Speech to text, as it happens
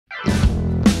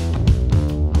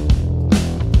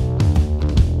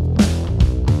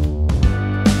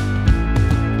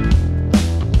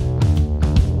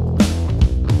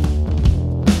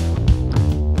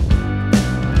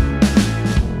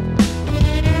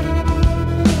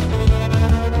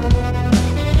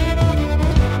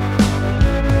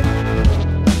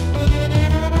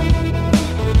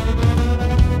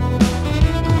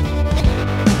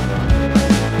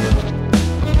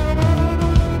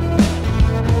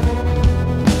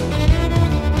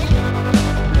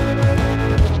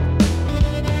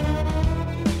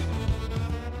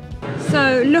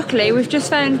So luckily we've just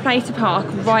found a place to park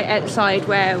right outside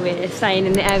where we're staying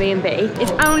in the Airbnb. It's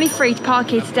only free to park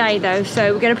here today though,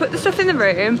 so we're going to put the stuff in the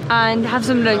room and have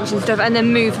some lunch and stuff and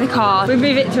then move the car. We'll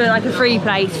move it to like a free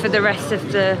place for the rest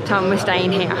of the time we're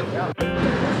staying here. May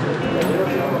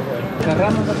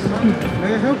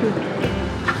I help you?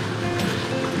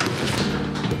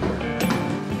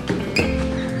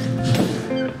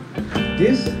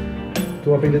 This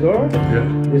to open the door.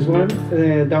 Yeah. This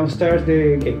one downstairs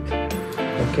the gate.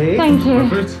 Okay. Thank you.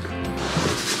 Perfect.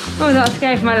 Oh, that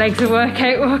gave my legs a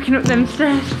workout walking up them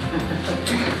stairs.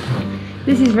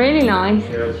 This is really nice.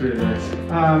 Yeah, it's really nice.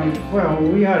 Well,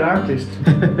 we are artists.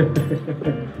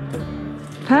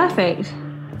 Perfect.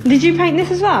 Did you paint this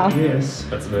as well? Yes.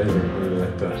 That's amazing. I really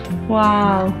like that.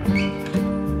 Wow.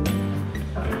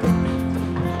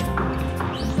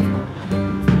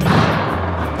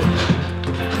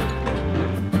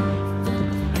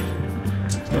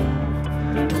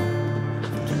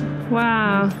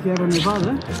 Wow. Sierra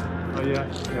Nevada. Oh yeah,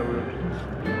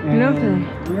 And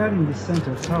lovely. we are in the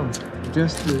center of town.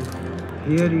 Just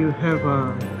here you have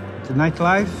the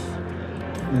nightlife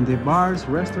and the bars,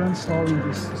 restaurants all in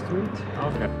this street.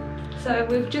 Okay. So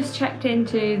we've just checked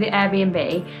into the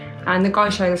Airbnb and the guy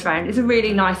showed us around. It's a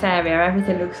really nice area,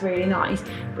 everything looks really nice.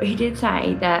 But he did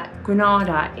say that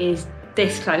Granada is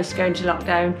this close to going to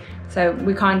lockdown. So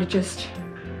we're kind of just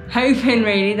hoping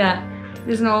really that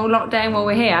there's no lockdown while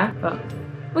we're here, but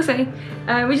we'll see.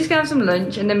 We're just gonna have some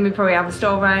lunch and then we'll probably have a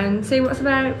stroll around and see what's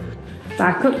about.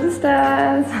 Back up the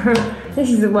stairs.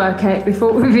 This is a workout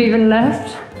before we've even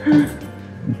left.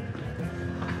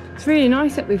 It's really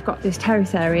nice that we've got this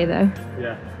terrace area though.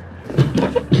 Yeah.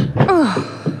 Oh.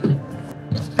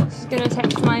 Just gonna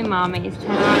text my mum, it's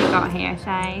tell her I got here,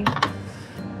 say.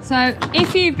 So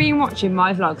if you've been watching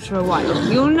my vlogs for a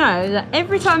while, you'll know that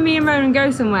every time me and Ronan go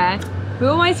somewhere, we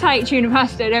always take tuna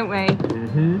pasta, don't we?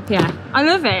 Mm-hmm. Yeah, I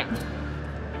love it.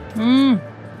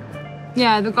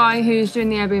 Yeah, the guy who's doing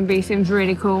the Airbnb seems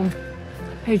really cool.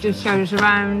 He just showed us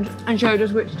around and showed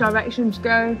us which direction to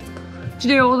go to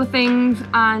do all the things.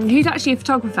 And he's actually a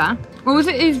photographer. Or was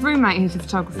it his roommate who's a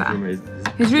photographer?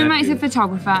 His roommate's a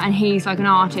photographer and he's like an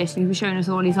artist and he was showing us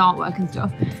all his artwork and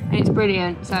stuff. And it's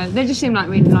brilliant. So they just seem like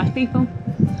really nice people.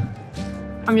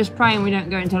 I'm just praying we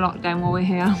don't go into lockdown while we're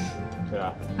here.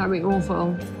 Yeah. That'd be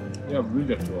awful. Yeah, we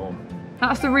get to go home.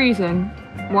 That's the reason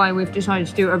why we've decided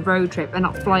to do a road trip and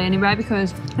not fly anywhere,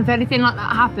 because if anything like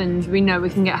that happens, we know we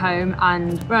can get home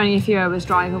and we're only a few hours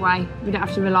drive away. We don't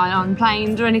have to rely on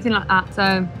planes or anything like that.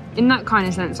 So in that kind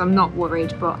of sense, I'm not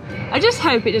worried, but I just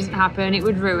hope it doesn't happen. It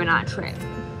would ruin our trip.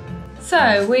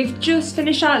 So we've just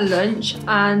finished our lunch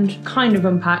and kind of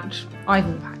unpacked. I've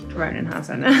unpacked, Ronan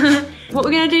hasn't. What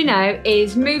we're going to do now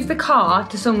is move the car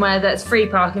to somewhere that's free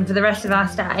parking for the rest of our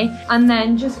stay and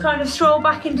then just kind of stroll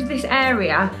back into this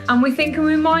area. And we're thinking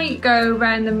we might go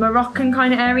around the Moroccan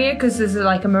kind of area because there's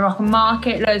like a Moroccan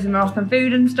market, loads of Moroccan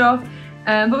food and stuff.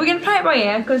 But we're going to play it by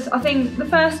ear because I think the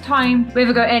first time we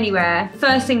ever go anywhere,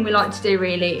 first thing we like to do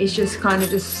really is just kind of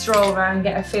just stroll around and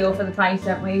get a feel for the place,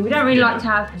 don't we? We don't really like to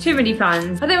have too many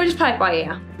plans. I think we'll just play it by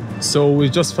ear. So we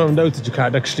just found out that you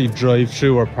can't actually drive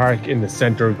through or park in the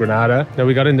centre of Granada. Now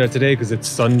we got in there today because it's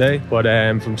Sunday, but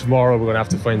from tomorrow we're going to have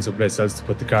to find someplace else to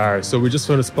put the car. So we just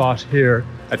found a spot here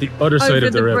at the other side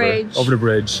of the river, over the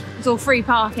bridge. It's all free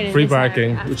parking. Free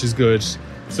parking, which is good.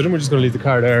 So then we're just going to leave the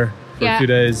car there for a few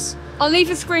days. I'll leave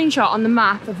a screenshot on the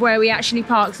map of where we actually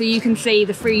park so you can see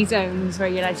the free zones where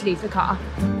you're allowed to leave the car.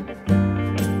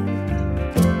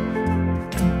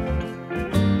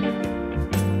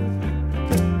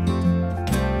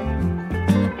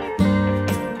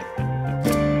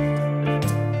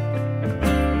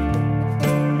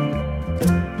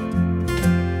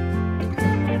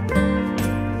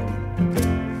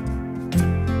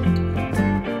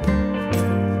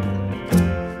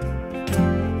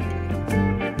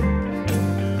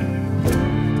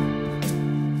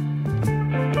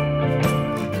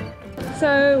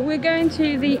 So we're going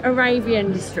to the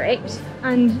Arabian district,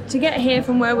 and to get here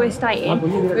from where we're staying,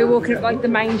 we're walking up like the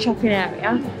main shopping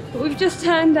area. But we've just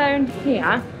turned down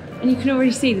here, and you can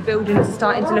already see the buildings are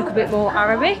starting to look a bit more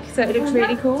Arabic, so it looks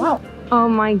really cool. Oh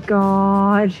my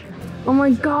god. Oh my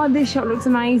god, this shop looks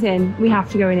amazing. We have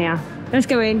to go in here. Let's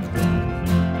go in.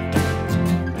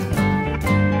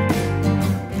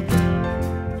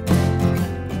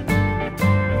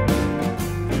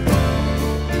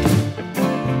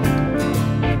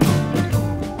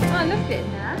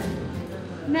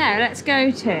 Now let's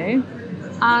go to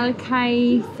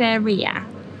amelia.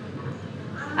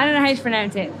 I don't know how to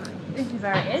pronounce it. This is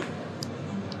where it is.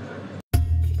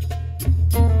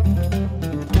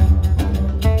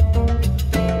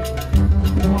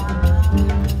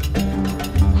 Wow.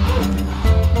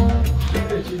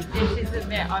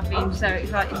 I've been so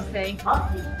excited to see.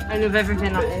 I love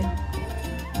everything like this.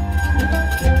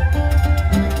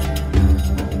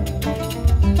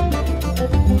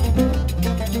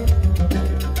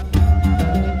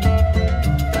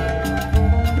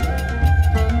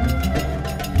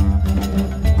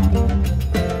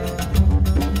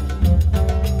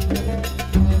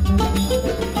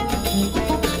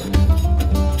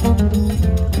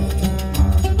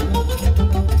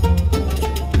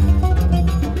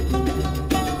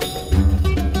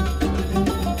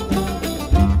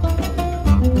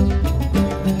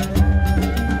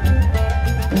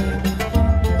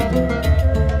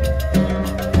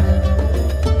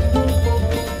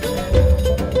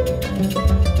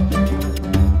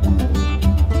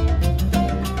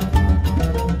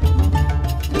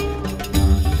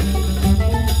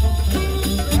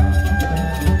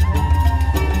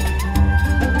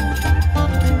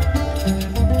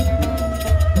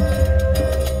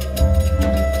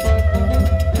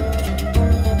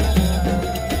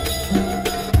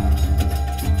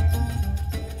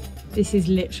 This is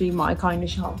literally my kind of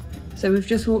shop. So we've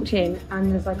just walked in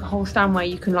and there's like a whole stand where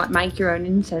you can like make your own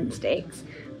incense sticks.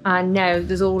 And now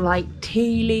there's all like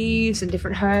tea leaves and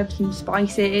different herbs and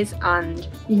spices, and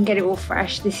you can get it all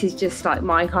fresh. This is just like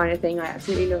my kind of thing. I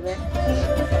absolutely love it.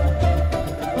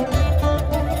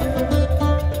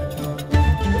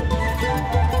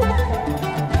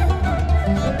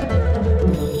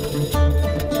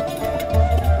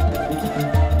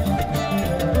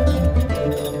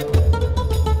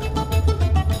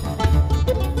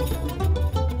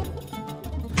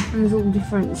 And there's all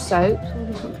different soaps, all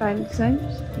different flavoured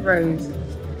soaps. Rose.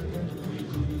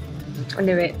 I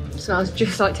knew it. It smells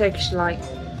just like Turkish delight.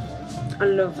 I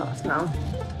love that smell.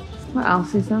 What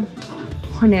else is there?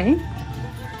 Honey.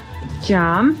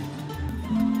 Jam.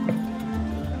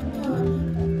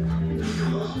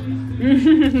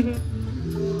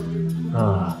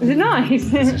 Is it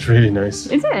nice? It's really nice.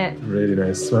 Is it? Really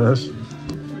nice. Smell it.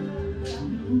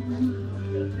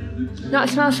 That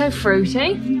smells so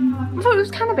fruity. I thought it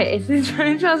was cannabis. It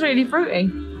smells really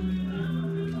fruity.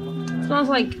 It smells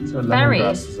like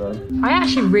berries. I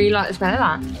actually really like the smell of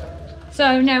that.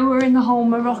 So now we're in the whole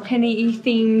Moroccan-y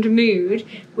themed mood.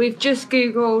 We've just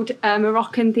Googled a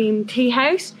Moroccan themed tea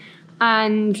house,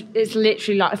 and it's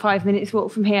literally like a 5 minutes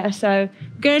walk from here. So I'm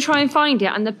gonna try and find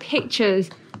it, and the pictures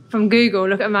from Google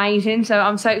look amazing. So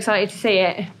I'm so excited to see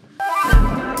it.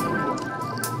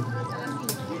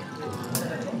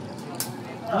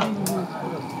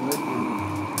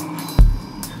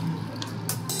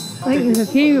 I think there's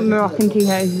a few Moroccan tea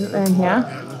houses in here.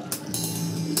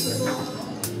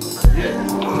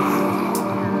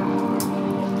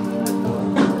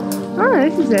 Oh,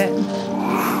 this is it.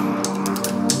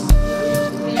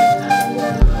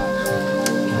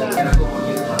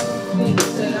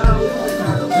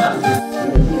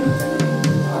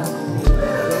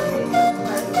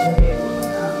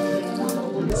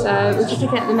 So we're just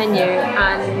looking at the menu,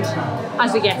 and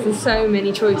as we guess, there's so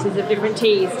many choices of different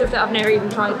teas, stuff that I've never even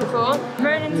tried before.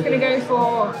 Vernon's going to go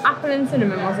for apple and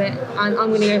cinnamon, was it? And I'm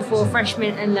going to go for fresh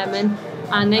mint and lemon.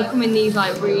 And they come in these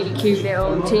like really cute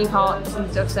little teapots and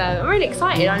stuff, so I'm really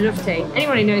excited. I love tea.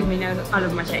 Anyone who knows me knows I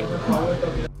love my tea.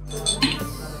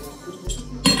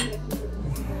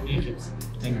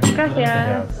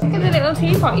 Gracias. Look at the little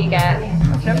teapot you get.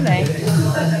 That's lovely.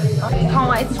 Can't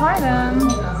wait to try them.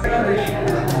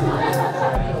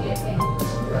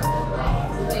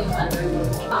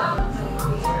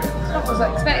 Not what I was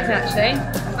expecting actually.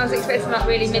 I was expecting that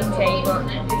really minty, but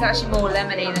it's actually more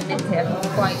lemony than minty. I think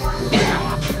it's quite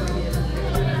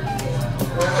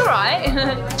It's alright. It's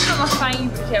not my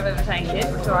favourite tea I've ever tasted.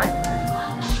 It's alright.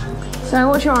 So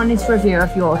what's your honest review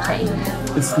of your tea?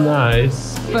 It's nice.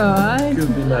 But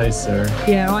Could be nicer.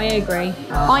 yeah, I agree.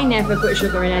 I never put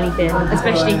sugar in anything,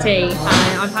 especially tea,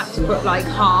 and I've had to put like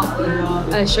half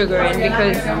sugar in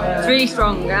because it's really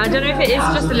strong. And I don't know if it is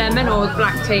just the lemon or the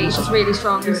black tea, it's just really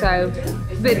strong, so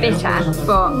it's a bit bitter,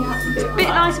 but it's a bit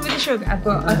nicer with the sugar,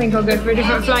 but I think I'll go for a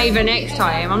different flavour next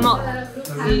time. I'm not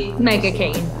mega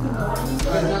keen.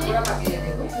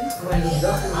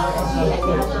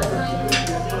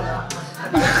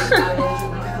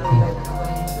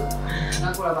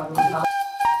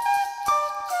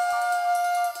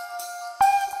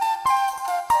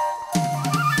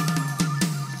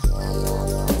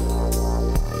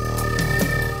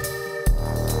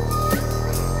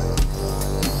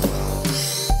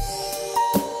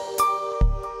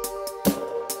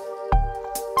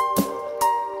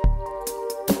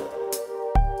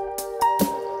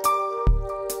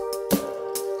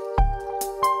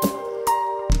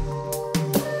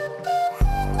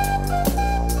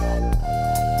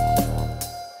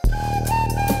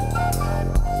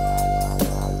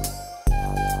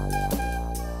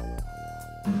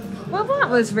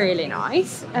 was really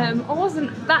nice. I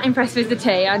wasn't that impressed with the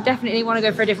tea. I definitely want to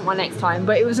go for a different one next time,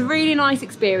 but it was a really nice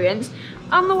experience.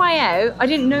 On the way out, I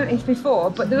didn't notice before,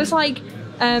 but there was like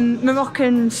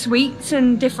Moroccan sweets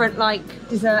and different like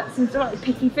desserts and stuff, like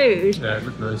picky food. Yeah, it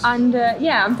looked nice. And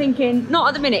yeah, I'm thinking, not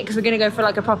at the minute because we're going to go for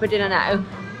like a proper dinner now,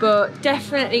 but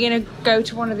definitely going to go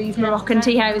to one of these Moroccan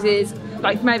tea houses,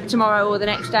 like maybe tomorrow or the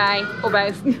next day, or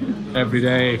both. Every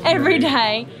day. Every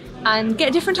day. And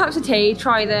get different types of tea,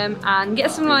 try them, and get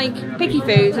some like picky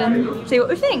foods and see what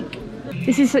we think.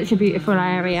 This is such a beautiful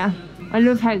area. I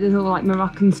love how there's all like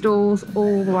Moroccan stalls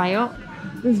all the way up.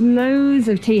 There's loads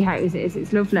of tea houses,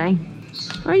 it's lovely.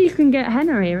 Oh, you can get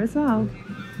henna here as well.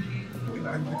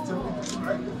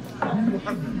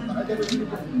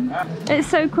 It's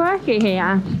so quirky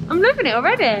here. I'm loving it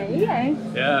already, yeah.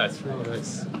 Yeah, it's really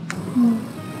nice.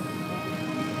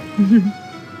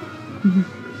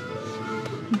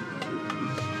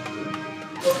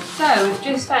 So we've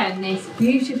just found this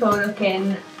beautiful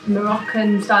looking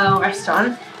Moroccan style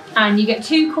restaurant, and you get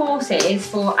 2 courses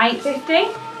for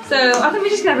 $8.50. So I think we're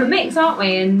just gonna have a mix, aren't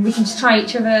we? And we can just try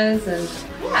each other's, and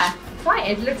yeah,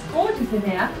 excited. It looks gorgeous in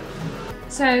here.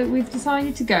 So we've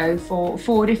decided to go for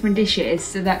 4 different dishes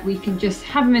so that we can just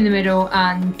have them in the middle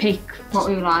and pick what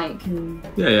we like. And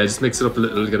Yeah, just mix it up a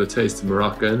little, get a taste of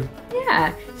Moroccan.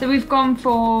 yeah, so we've gone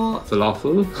for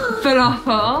Falafel.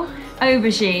 falafel,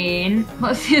 aubergine.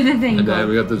 What's the other thing And called? then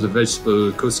we got the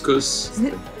vegetable couscous. Is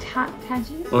it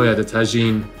tagine? Oh yeah, the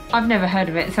tagine. I've never heard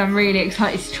of it, so I'm really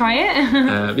excited to try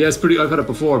it. Yeah, it's pretty. I've had it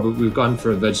before, but we've gone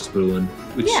for a vegetable one,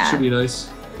 which Yeah. should be nice.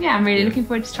 Yeah, I'm really looking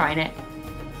forward to trying it.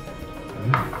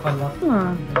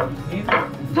 Oh.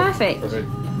 Perfect.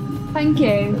 Thank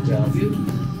you.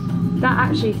 That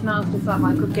actually smells just like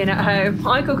my cooking at home.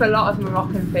 I cook a lot of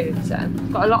Moroccan food, so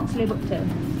I've got a lot to live up to.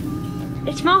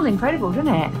 It smells incredible, doesn't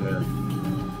it? Yeah.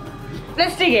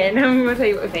 Let's dig in and we'll tell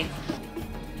you what we think.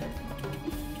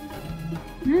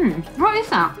 What is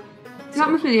that? That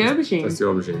must be the aubergine. That's the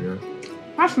aubergine, yeah.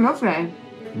 That's lovely.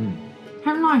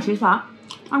 How nice is that?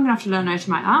 I'm gonna have to learn how to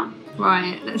make that.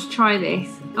 Right, let's try this.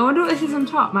 I wonder what this is on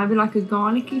top. Maybe like a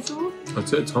garlicky sauce?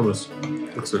 That's it, it's hummus.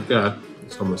 Yeah,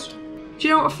 it's hummus. Do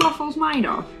you know what flafel's made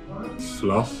of?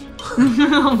 Fluff.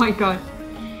 Oh my god.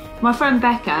 My friend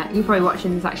Becca, you're probably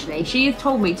watching this actually, she has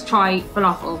told me to try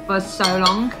falafel for so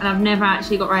long and I've never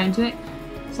actually got around to it.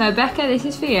 So Becca, this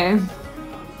is for you.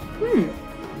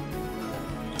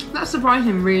 That's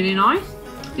surprisingly really nice.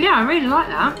 Yeah, I really like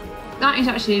that. That is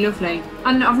actually lovely.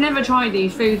 And I've never tried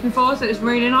these foods before, so it's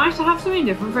really nice to have something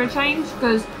different for a change,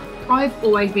 because I've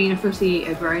always been a fussy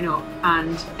eater growing up,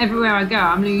 and everywhere I go,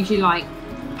 I'm usually like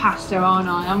pasta, aren't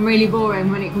I? I'm really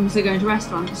boring when it comes to going to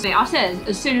restaurants. I says,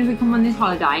 as soon as we come on this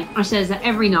holiday, I says that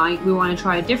every night we want to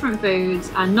try different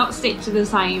foods and not stick to the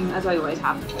same as I always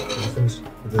have.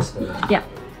 Yeah.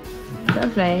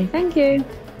 Lovely, thank you.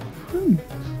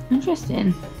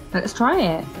 Interesting. Let's try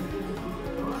it.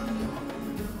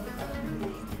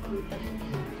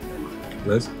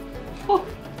 Nice. Oh,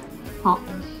 hot.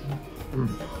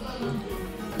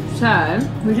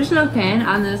 So, we're just looking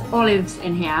and there's olives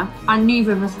in here, and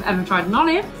neither of us have ever tried an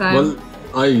olive, so... Well,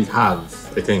 I have,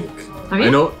 I think. Have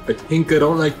you? I think I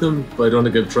don't like them, but I don't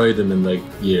think I've tried them in like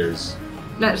years.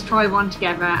 Let's try one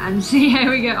together and see how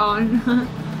we get on.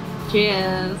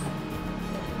 Cheers.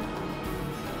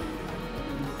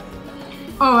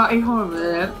 Oh, that is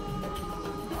horrible.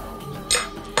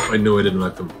 I knew I didn't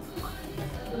like them.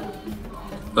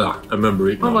 I remember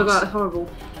eating Oh my once. god, that's horrible.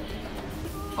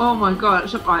 Oh my god,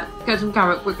 it's not right. Get some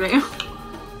carrot quickly.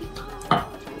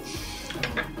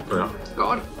 Yeah.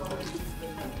 God.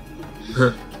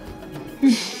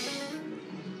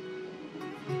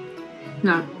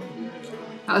 No.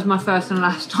 That was my first and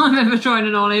last time ever trying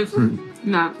an olive.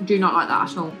 No, do not like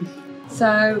that at all.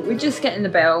 So we're just getting the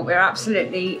bill. We're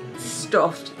absolutely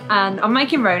stuffed, and I'm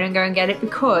making Ronan go and get it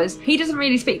because he doesn't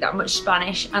really speak that much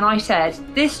Spanish, and I said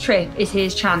this trip is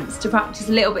his chance to practice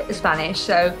a little bit of Spanish,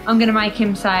 so I'm gonna make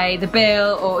him say the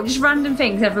bill or just random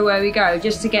things everywhere we go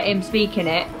just to get him speaking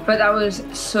it. But that was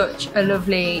such a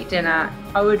lovely dinner.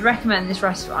 I would recommend this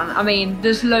restaurant. I mean,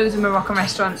 there's loads of Moroccan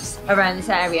restaurants around this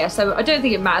area, so I don't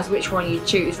think it matters which one you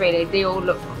choose really. They all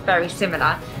look very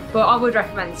similar. But I would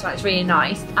recommend this one, it's really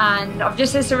nice. And I've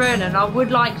just said to Ronan, I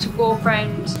would like to walk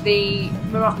around the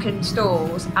Moroccan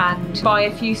stalls and buy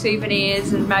a few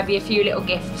souvenirs and maybe a few little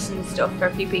gifts and stuff for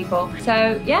a few people.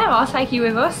 So yeah, I'll take you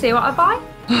with us, see what I buy.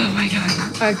 Oh my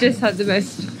god, I've just had the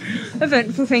most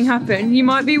eventful thing happen. You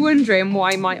might be wondering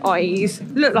why my eyes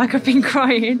look like I've been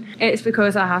crying. It's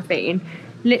because I have been.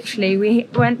 Literally, we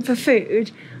went for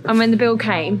food, and when the bill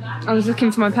came, I was looking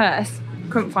for my purse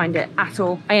couldn't find it at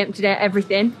all. I emptied out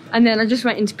everything, and then I just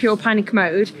went into pure panic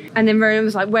mode. And then Ronan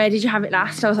was like, where did you have it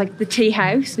last? I was like, the tea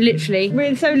house. Literally,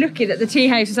 we're so lucky that the tea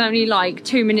house was only like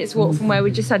 2 minutes walk from where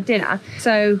we just had dinner.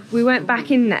 So we went back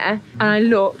in there and I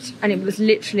looked, and it was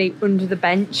literally under the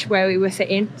bench where we were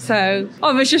sitting. So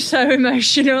I was just so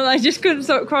emotional. I just couldn't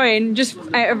stop crying, just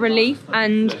out of relief,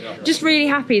 and just really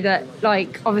happy that,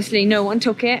 like, obviously no one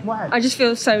took it. I just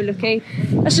feel so lucky.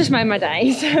 That's just made my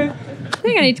day. So I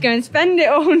think I need to go and spend it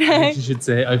all now. You should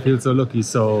say, I feel so lucky,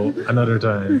 so another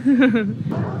time.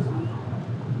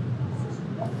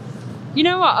 You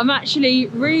know what? I'm actually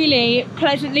really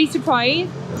pleasantly surprised.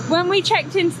 When we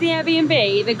checked into the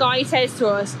Airbnb, the guy says to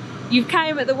us, you've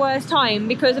came at the worst time,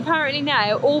 because apparently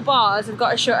now all bars have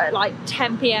got to shut at like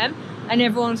 10 p.m. and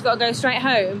everyone's got to go straight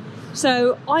home.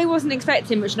 So I wasn't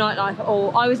expecting much nightlife at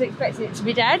all. I was expecting it to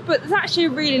be dead, but there's actually a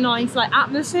really nice like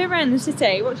atmosphere around the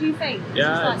city. What do you think?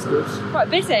 Yeah, it's like, it's good. Quite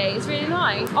busy. It's really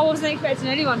nice. I wasn't expecting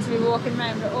anyone to be walking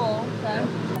around at all.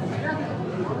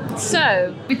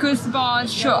 So, because the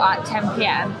bar's shut at 10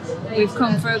 p.m, we've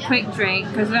come for a quick drink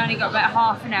because we've only got about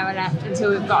half an hour left until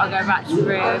we've got to go back to the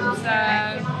room. So,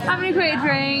 having a quick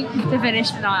drink to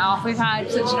finish the night off. We've had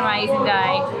such an amazing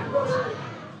day.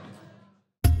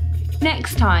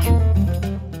 Next time,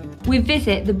 we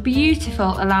visit the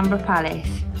beautiful Alhambra Palace.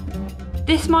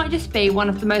 This might just be one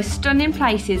of the most stunning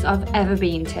places I've ever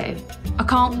been to. I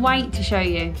can't wait to show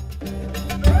you.